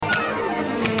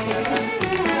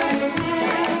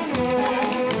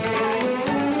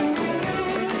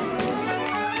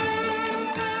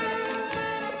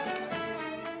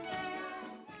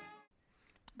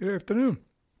afternoon.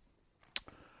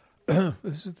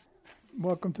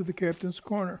 Welcome to the Captain's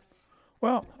Corner.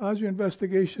 Well, how's your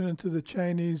investigation into the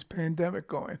Chinese pandemic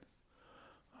going?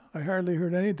 I hardly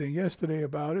heard anything yesterday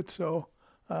about it, so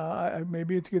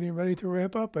maybe it's getting ready to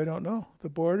wrap up. I don't know. The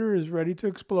border is ready to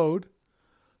explode.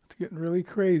 It's getting really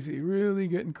crazy, really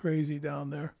getting crazy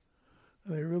down there.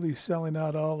 They're really selling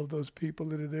out all of those people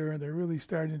that are there, and they're really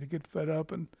starting to get fed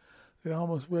up, and they're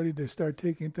almost ready to start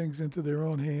taking things into their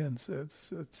own hands.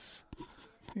 It's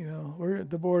where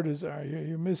the borders are.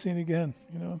 You're missing again,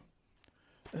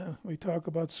 We talk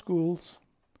about schools.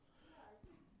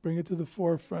 Bring it to the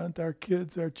forefront. Our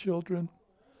kids, our children,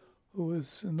 who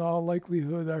is in all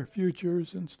likelihood our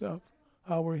futures and stuff.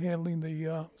 How we're handling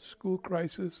the school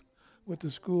crisis with the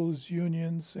schools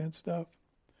unions and stuff.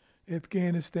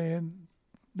 Afghanistan,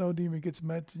 nobody even gets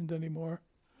mentioned anymore.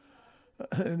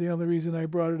 And the only reason I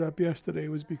brought it up yesterday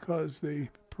was because they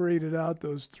paraded out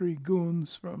those three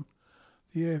goons from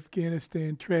the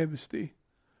Afghanistan travesty.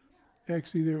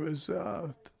 Actually, there was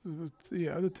the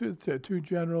two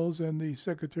generals and the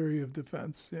Secretary of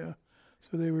Defense. Yeah,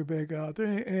 so they were back out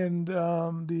there, and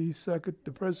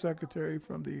the press secretary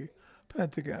from the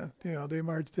Pentagon. They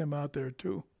marched him out there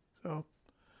too. So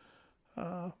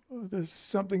there's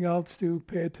something else to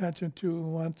pay attention to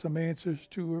and want some answers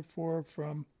to or for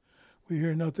from. We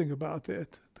hear nothing about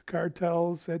that. The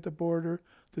cartels at the border,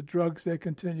 the drugs that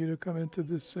continue to come into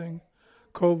this thing.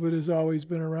 COVID has always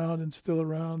been around and still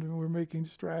around, and we're making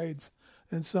strides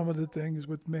in some of the things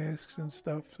with masks and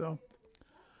stuff. So,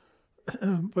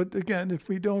 but again, if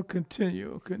we don't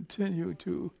continue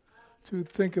to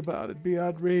think about it, be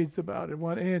outraged about it,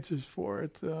 want answers for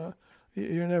it,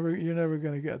 you're never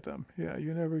going to get them. Yeah,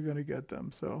 you're never going to get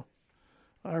them. So,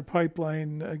 our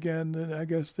pipeline again, I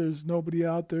guess there's nobody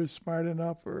out there smart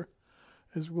enough or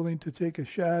is willing to take a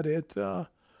shot at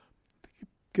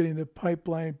getting the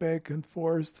pipeline back and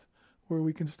forth where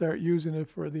we can start using it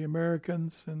for the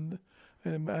Americans, and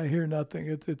I hear nothing.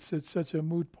 It's such a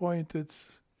moot point.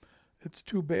 It's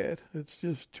too bad. It's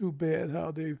just too bad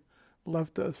how they've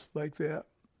left us like that.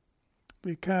 The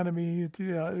economy, it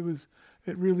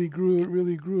really grew.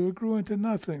 It grew into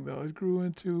nothing though. It grew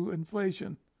into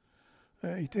inflation.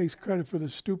 He takes credit for the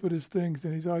stupidest things,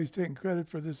 and he's always taking credit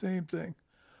for the same thing.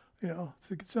 So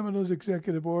get some of those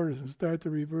executive orders and start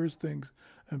to reverse things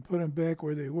and put them back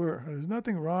where they were. There's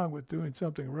nothing wrong with doing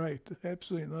something right,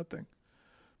 absolutely nothing.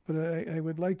 But I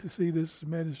would like to see this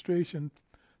administration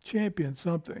champion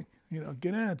something,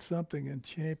 get on something and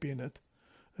champion it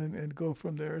and go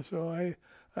from there. So I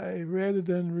rather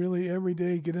than really every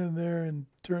day get in there and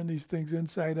turn these things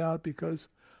inside out because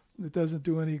it doesn't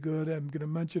do any good. I'm going to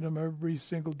mention them every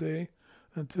single day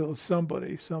until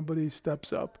somebody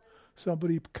steps up.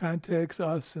 Somebody contacts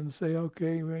us and say,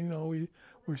 okay,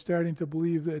 we're starting to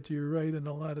believe that you're right in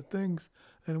a lot of things,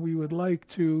 and we would like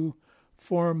to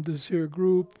form this here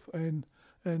group, and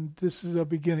this is a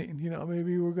beginning.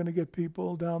 Maybe we're going to get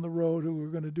people down the road who are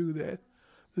going to do that.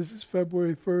 This is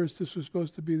February 1st. This was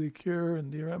supposed to be the cure,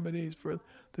 and the remedies for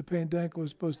the pandemic was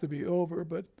supposed to be over,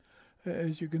 but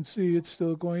as you can see, it's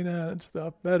still going on and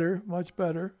stuff. Better, much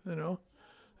better,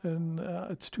 And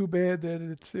it's too bad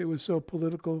that it was so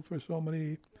political for so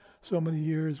many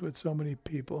years with so many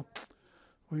people.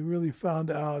 We really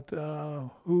found out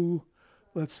who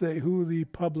the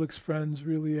public's friends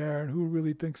really are and who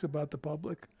really thinks about the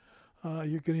public.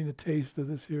 You're getting a taste of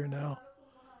this here now.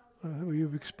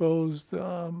 We've exposed,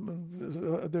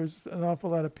 there's an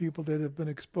awful lot of people that have been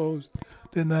exposed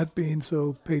to not being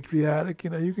so patriotic.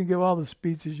 You can give all the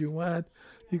speeches you want.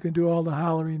 You can do all the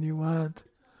hollering you want.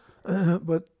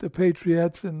 But the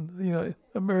patriots and,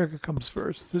 America comes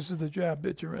first. This is the job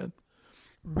that you're in.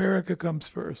 America comes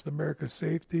first. America's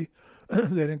safety.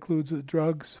 That includes the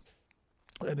drugs.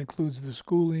 That includes the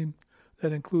schooling.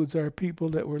 That includes our people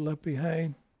that were left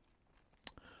behind.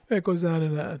 That goes on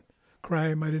and on.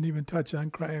 Crime, I didn't even touch on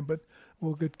crime, but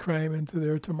we'll get crime into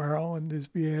there tomorrow and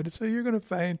just be added. So you're going to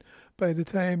find by the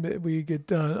time that we get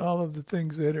done, all of the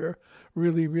things that are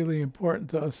really, really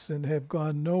important to us and have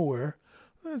gone nowhere.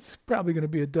 It's probably going to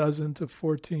be 12 to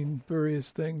 14 various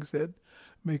things that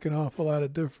make an awful lot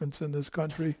of difference in this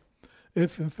country.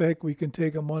 If, in fact, we can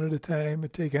take them one at a time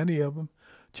and take any of them,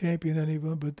 champion any of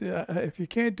them. But if you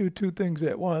can't do two things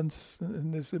at once,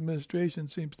 and this administration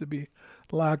seems to be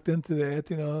locked into that,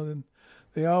 and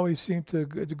they always seem to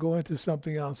go into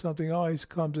something else. Something always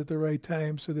comes at the right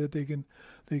time so that they can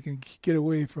get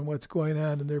away from what's going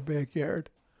on in their backyard.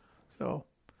 So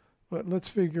But let's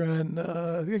figure on,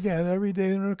 again, every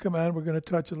day when we come on, we're going to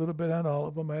touch a little bit on all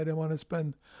of them. I don't want to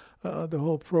spend the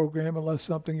whole program unless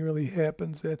something really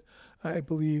happens that I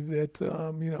believe that,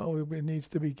 it needs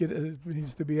to it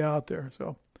needs to be out there.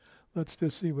 So let's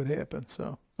just see what happens.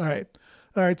 So, all right.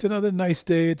 All right, it's another nice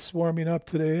day. It's warming up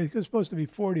today. It's supposed to be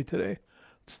 40 today.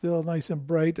 It's still nice and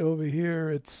bright over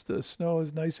here. The snow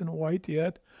is nice and white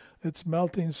yet. It's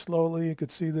melting slowly. You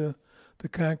could see the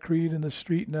concrete in the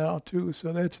street now too,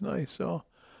 so that's nice. So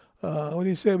when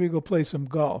you say we go play some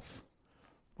golf,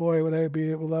 boy, would I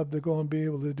love to go and be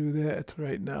able to do that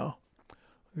right now.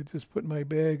 I could just put my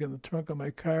bag in the trunk of my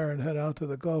car and head out to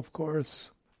the golf course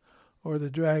or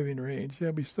the driving range. Yeah,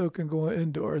 we still can go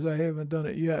indoors. I haven't done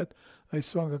it yet. I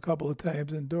swung a couple of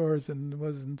times indoors and it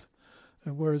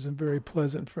wasn't very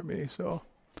pleasant for me, so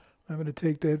I'm going to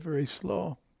take that very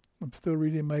slow. I'm still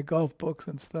reading my golf books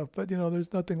and stuff, but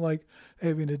there's nothing like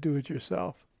having to do it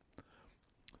yourself.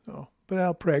 So, but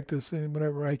I'll practice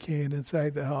whenever I can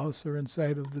inside the house or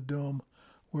inside of the dome,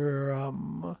 where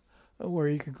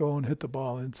you can go and hit the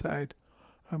ball inside.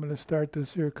 I'm going to start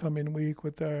this here coming week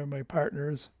with my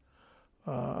partners.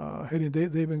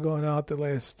 They've been going out the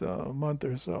last month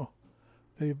or so.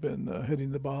 They've been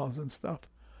hitting the balls and stuff.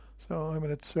 So I'm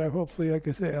going to try. Hopefully, like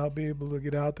I say, I'll be able to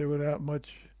get out there without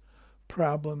much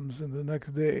problems in the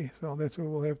next day. So that's what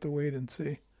we'll have to wait and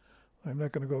see. I'm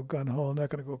not going to go gun-ho. I'm not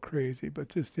going to go crazy. But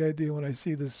just the idea when I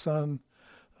see the sun,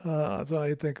 that's all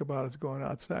I think about is going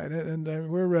outside. And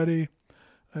we're ready.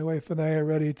 My wife and I are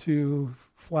ready to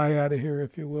fly out of here,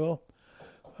 if you will.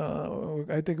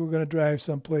 I think we're going to drive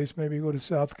someplace, maybe go to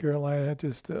South Carolina,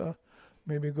 just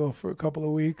maybe go for a couple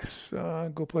of weeks,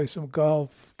 go play some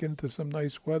golf, get into some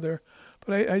nice weather.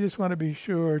 But I just want to be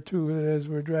sure, too, that as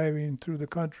we're driving through the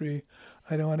country,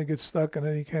 I don't want to get stuck in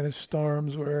any kind of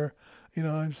storms where,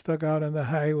 I'm stuck out on the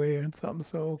highway and something.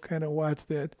 So kind of watch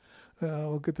that.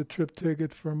 We'll get the trip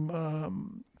ticket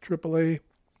from AAA,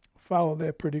 follow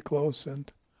that pretty close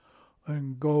and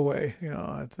go away.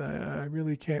 I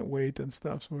really can't wait and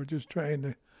stuff. So we're just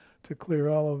trying to clear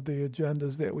all of the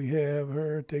agendas that we have,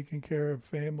 her taking care of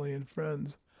family and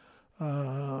friends,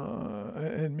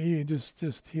 and me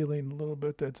just healing a little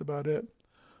bit. That's about it.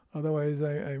 Otherwise,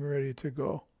 I'm ready to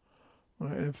go.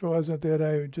 If it wasn't that,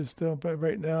 I would just don't. But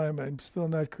right now, I'm still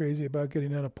not crazy about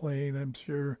getting on a plane. I'm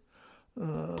sure,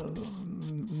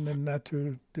 in the not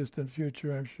too distant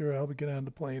future, I'm sure I'll be getting on the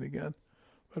plane again.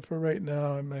 But for right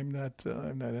now, I'm not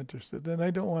interested, and I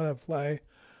don't want to fly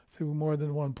to more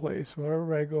than one place.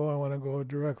 Wherever I go, I want to go a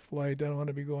direct flight. I don't want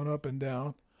to be going up and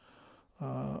down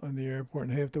in the airport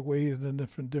and have to wait in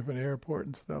a different airport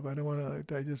and stuff. I don't want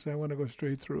to. I want to go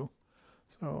straight through.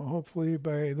 So hopefully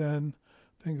by then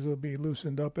things will be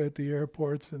loosened up at the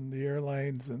airports and the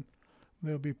airlines, and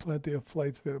there'll be plenty of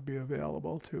flights that'll be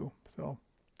available too. So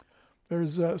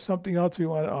there's something else we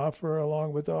want to offer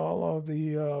along with all of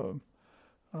the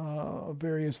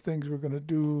various things we're going to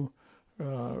do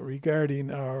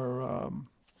regarding our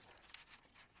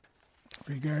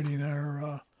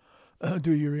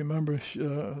do you remember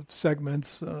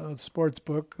segments, sports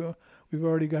book. We've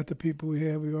already got the people we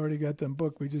have. We've already got them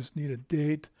booked. We just need a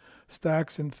date.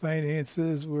 Stocks and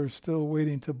finances, we're still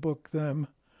waiting to book them.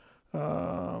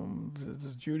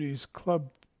 Judy's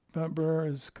club member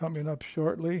is coming up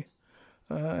shortly.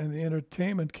 And the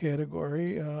entertainment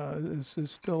category is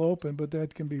still open, but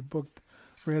that can be booked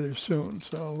rather soon.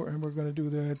 So, and we're going to do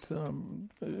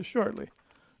that shortly.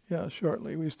 Yeah,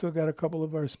 shortly. We've still got a couple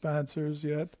of our sponsors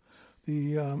yet.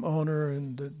 The owner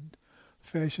and the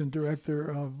fashion director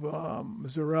of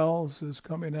Zarel's is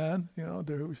coming on.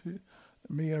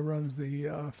 Mia runs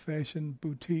the fashion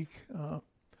boutique. And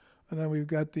then we've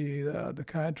got the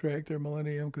contractor,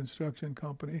 Millennium Construction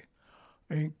Company,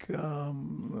 Inc.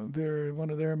 One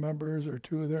of their members or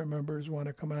two of their members want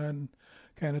to come on and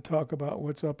kind of talk about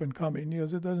what's up and coming.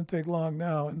 It doesn't take long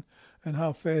now and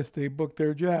how fast they book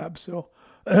their jobs. So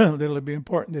it'll be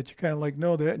important that you kind of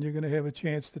know that, and you're going to have a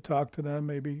chance to talk to them,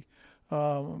 maybe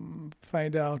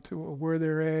find out where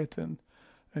they're at and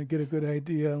get a good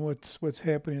idea on what's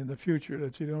happening in the future,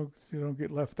 that you don't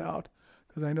get left out.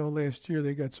 Because I know last year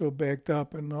they got so backed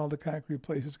up and all the concrete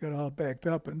places got all backed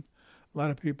up and a lot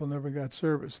of people never got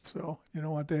serviced. So you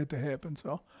don't want that to happen.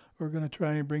 So we're going to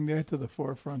try and bring that to the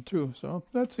forefront too. So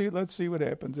let's see what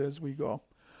happens as we go.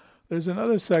 There's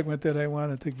another segment that I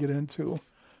wanted to get into.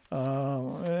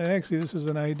 And actually, this is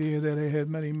an idea that I had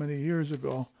many, many years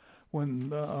ago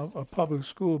when a public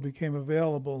school became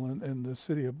available in the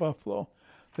city of Buffalo,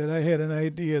 that I had an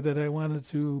idea that I wanted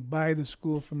to buy the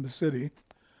school from the city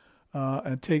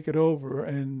and take it over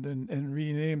and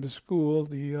rename the school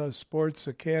the Sports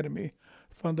Academy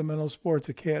Fundamental Sports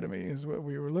Academy is what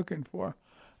we were looking for.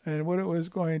 And what it was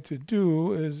going to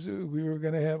do is we were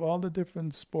going to have all the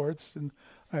different sports, and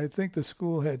I think the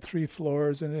school had 3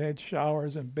 floors, and it had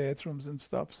showers and bathrooms and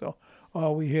stuff. So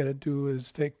all we had to do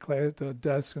is take the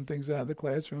desks and things out of the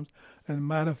classrooms and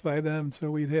modify them.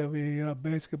 So we'd have a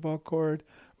basketball court,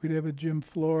 we'd have a gym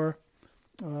floor,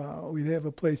 we'd have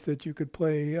a place that you could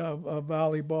play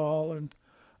volleyball and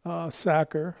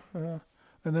soccer.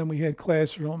 And then we had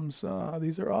classrooms.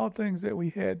 These are all things that we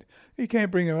had. You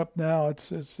can't bring them up now.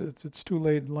 It's too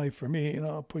late in life for me.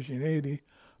 Pushing 80.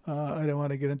 I don't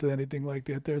want to get into anything like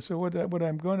that there. So what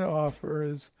I'm going to offer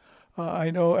is, I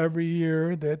know every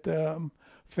year that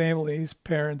families,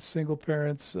 parents, single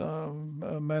parents,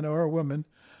 men or women,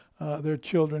 their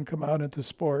children come out into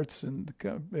sports and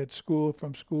at school,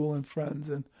 from school and friends,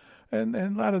 and a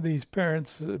lot of these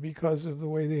parents, because of the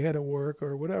way they had to work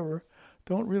or whatever,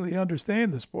 don't really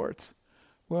understand the sports.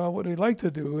 Well, what we like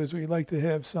to do is we like to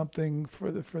have something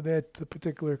for that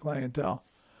particular clientele,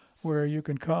 where you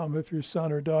can come if your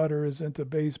son or daughter is into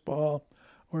baseball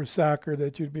or soccer,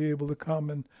 that you'd be able to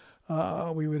come,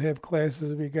 and we would have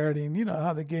classes regarding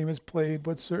how the game is played,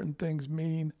 what certain things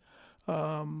mean.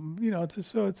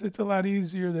 So it's a lot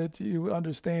easier that you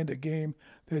understand a game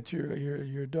that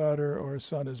your daughter or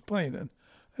son is playing in,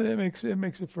 and it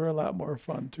makes it for a lot more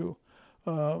fun too.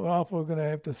 We're also going to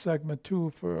have the segment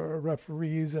too for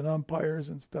referees and umpires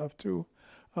and stuff too.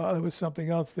 There was something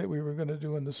else that we were going to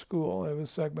do in the school. There was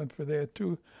a segment for that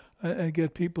too, and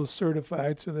get people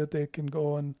certified so that they can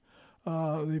go and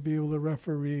they'd be able to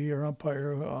referee or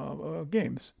umpire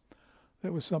games.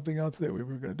 That was something else that we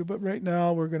were going to do. But right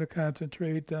now we're going to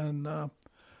concentrate on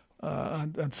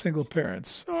single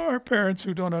parents or parents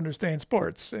who don't understand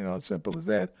sports. As simple as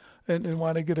that, and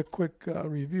want to get a quick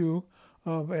review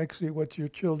of actually what your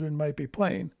children might be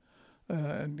playing,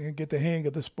 and get the hang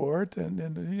of the sport and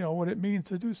what it means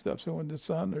to do stuff. So when the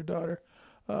son or daughter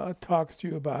talks to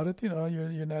you about it,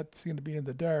 you're not going to be in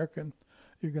the dark, and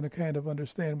you're going to kind of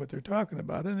understand what they're talking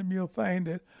about, and you'll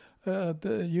find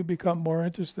that you become more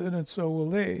interested, and so will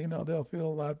they. They'll feel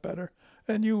a lot better,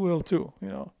 and you will too.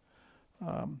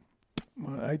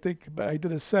 I think I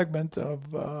did a segment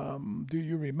of Do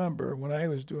You Remember, when I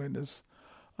was doing this,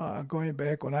 going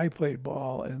back when I played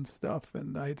ball and stuff,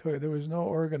 and I told you there was no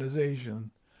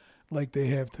organization like they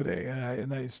have today,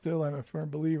 and I still am a firm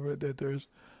believer that there's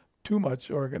too much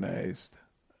organized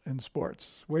in sports,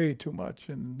 way too much,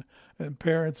 and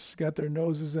parents got their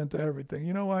noses into everything.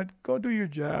 You know what? Go do your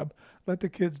job. Let the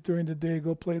kids during the day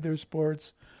go play their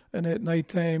sports, and at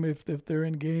nighttime, if they're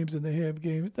in games and they have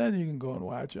games, then you can go and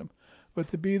watch them. But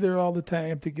to be there all the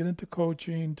time, to get into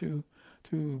coaching, to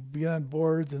be on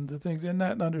boards and the things, and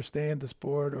not understand the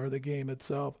sport or the game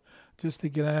itself, just to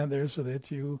get on there so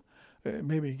that you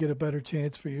maybe get a better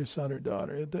chance for your son or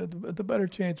daughter. The better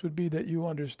chance would be that you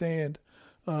understand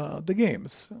the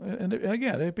games, and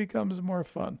again, it becomes more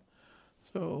fun.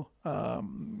 So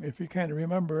if you kind of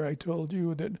remember, I told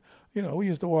you that we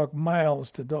used to walk miles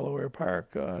to Delaware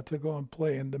Park to go and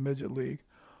play in the midget league,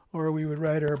 or we would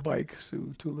ride our bikes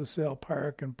to LaSalle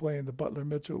Park and play in the Butler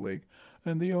Mitchell League.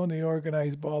 And the only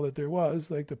organized ball that there was,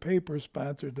 like the paper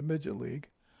sponsored the midget league,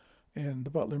 and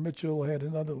the Butler Mitchell had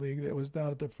another league that was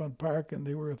down at the front park, and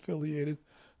they were affiliated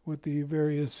with the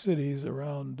various cities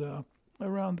around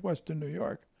Western New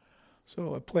York.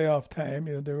 So at playoff time,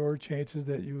 there were chances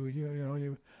that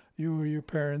you or your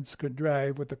parents could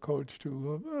drive with the coach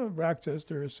to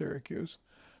Rochester or Syracuse.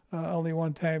 Only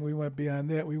one time we went beyond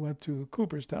that. We went to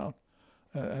Cooperstown,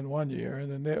 and 1 year, and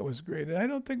then that was great. And I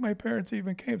don't think my parents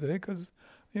even came to that because,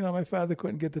 my father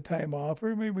couldn't get the time off,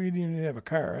 or maybe we didn't even have a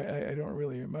car. I don't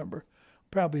really remember.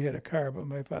 Probably had a car, but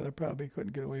my father probably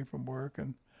couldn't get away from work,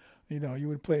 and you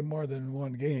would play more than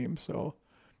one game, so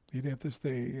you'd have to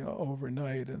stay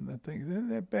overnight and the things.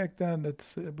 And back then,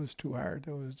 it was too hard.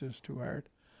 It was just too hard.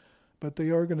 But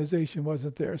the organization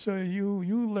wasn't there. So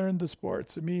you learned the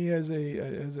sports. Me as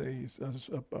a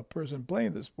person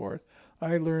playing the sport,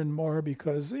 I learned more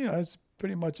because it's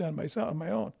pretty much on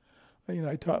my own.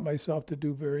 I taught myself to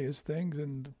do various things,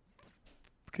 and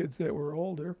kids that were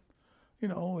older,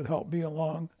 would help me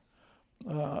along,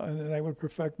 and then I would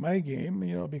perfect my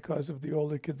game, because of the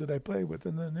older kids that I played with.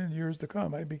 And then in years to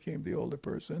come, I became the older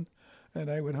person, and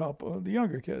I would help the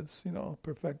younger kids,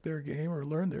 perfect their game or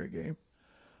learn their game.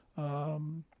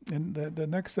 And the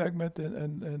next segment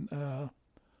and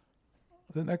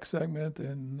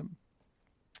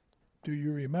Do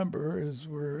You Remember is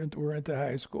we're into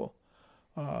high school.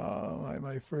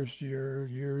 My first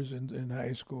years in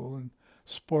high school, and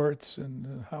sports,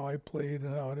 and how I played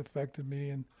and how it affected me,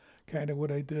 and kind of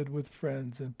what I did with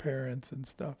friends and parents and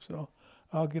stuff. So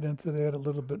I'll get into that a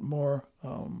little bit more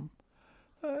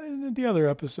in the other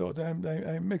episodes.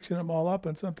 I'm mixing them all up,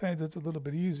 and sometimes it's a little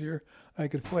bit easier. I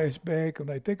could flash back when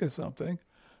I think of something.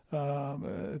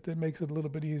 It makes it a little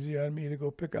bit easier on me to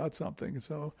go pick out something.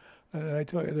 So, and I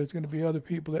tell you, there's going to be other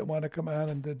people that want to come on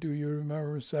and to do your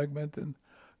Remember segment and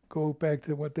go back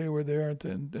to what they were there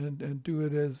and do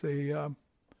it as a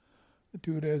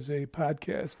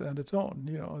podcast on its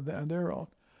own, on their own.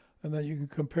 And then you can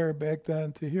compare back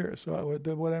then to here. So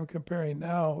what I'm comparing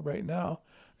right now,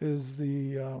 is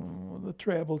the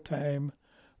travel time,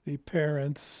 the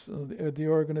parents, the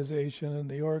organization, and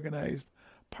the organized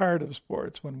part of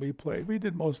sports when we played. We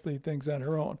did mostly things on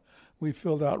our own. We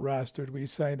filled out rosters. We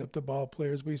signed up the ball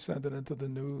players. We sent it into the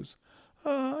news.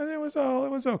 And it was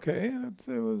okay. It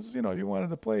was, you wanted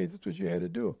to play, that's what you had to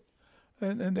do.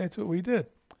 And that's what we did.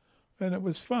 And it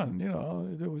was fun,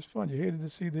 it was fun. You hated to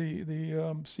see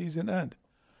the season end.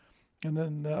 And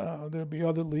then there'll be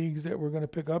other leagues that we're going to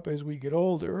pick up as we get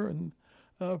older, and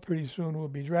pretty soon we'll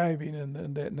be driving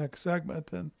in that next segment,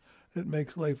 and it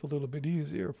makes life a little bit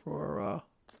easier for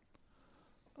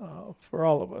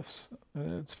all of us.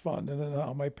 And it's fun. And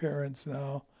then my parents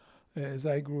now, as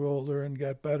I grew older and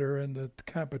got better, and the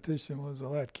competition was a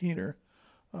lot keener,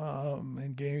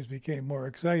 and games became more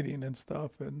exciting and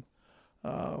stuff, and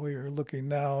we are looking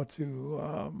now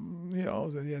to,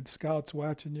 you had scouts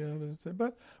watching you.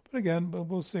 But again,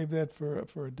 we'll save that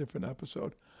for a different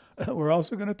episode. We're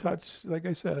also going to touch, like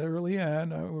I said early on,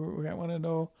 we want to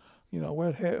know,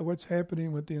 what's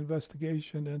happening with the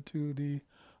investigation into the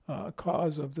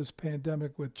cause of this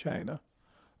pandemic with China.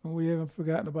 And we haven't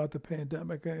forgotten about the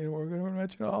pandemic. And we're going to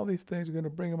mention all these things. We're going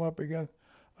to bring them up again.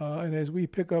 And as we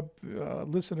pick up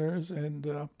listeners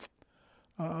and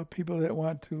people that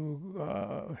want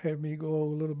to have me go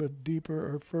a little bit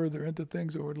deeper or further into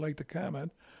things or would like to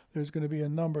comment, there's going to be a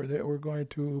number that we're going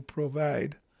to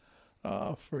provide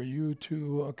for you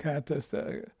to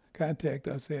contact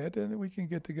us at, and we can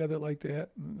get together like that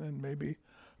and maybe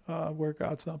work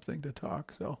out something to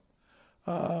talk. So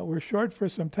we're short for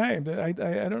some time. I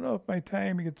don't know if my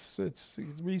time it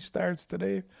restarts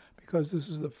today because this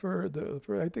is the first.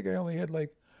 I think I only had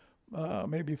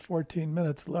maybe 14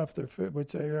 minutes left,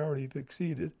 which I already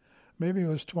exceeded. Maybe it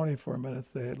was 24 minutes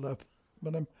they had left,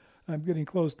 but I'm getting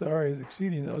close to already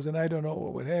exceeding those, and I don't know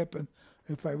what would happen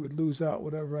if I would lose out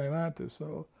whatever I want to.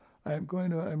 So I'm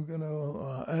going to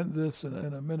end this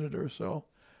in a minute or so,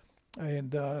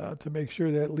 and to make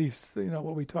sure that at least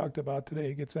what we talked about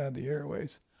today gets on the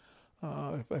airways.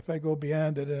 If I go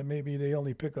beyond it, maybe they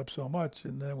only pick up so much,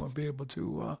 and I won't be able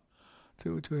to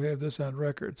have this on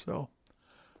record. So.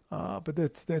 But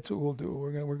that's what we'll do.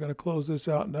 We're gonna close this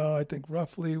out now. I think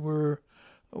roughly we're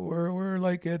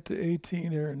like at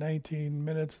 18 or 19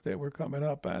 minutes that we're coming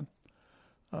up on.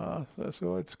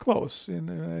 So it's close.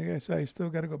 And I guess I still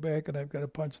got to go back and I've got to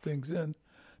punch things in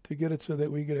to get it so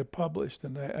that we get it published.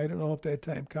 And I don't know if that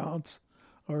time counts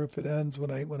or if it ends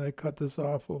when I cut this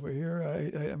off over here.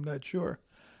 I'm not sure.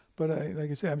 But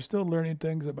like I say, I'm still learning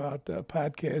things about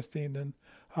podcasting and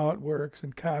how it works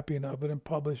and copying of it and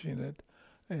publishing it.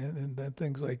 And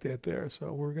things like that there.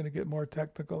 So we're going to get more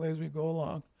technical as we go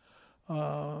along.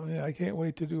 I can't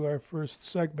wait to do our first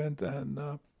segment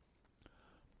on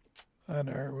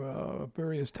our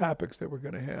various topics that we're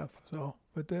going to have. So,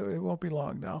 but it won't be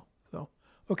long now. So,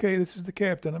 okay, this is the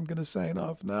captain. I'm going to sign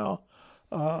off now.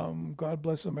 God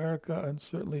bless America, and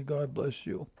certainly God bless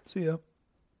you. See ya.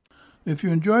 If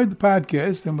you enjoyed the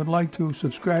podcast and would like to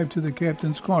subscribe to the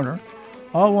Captain's Corner,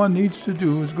 all one needs to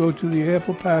do is go to the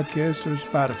Apple Podcast or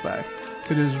Spotify.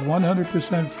 It is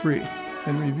 100% free,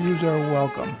 and reviews are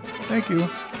welcome. Thank you.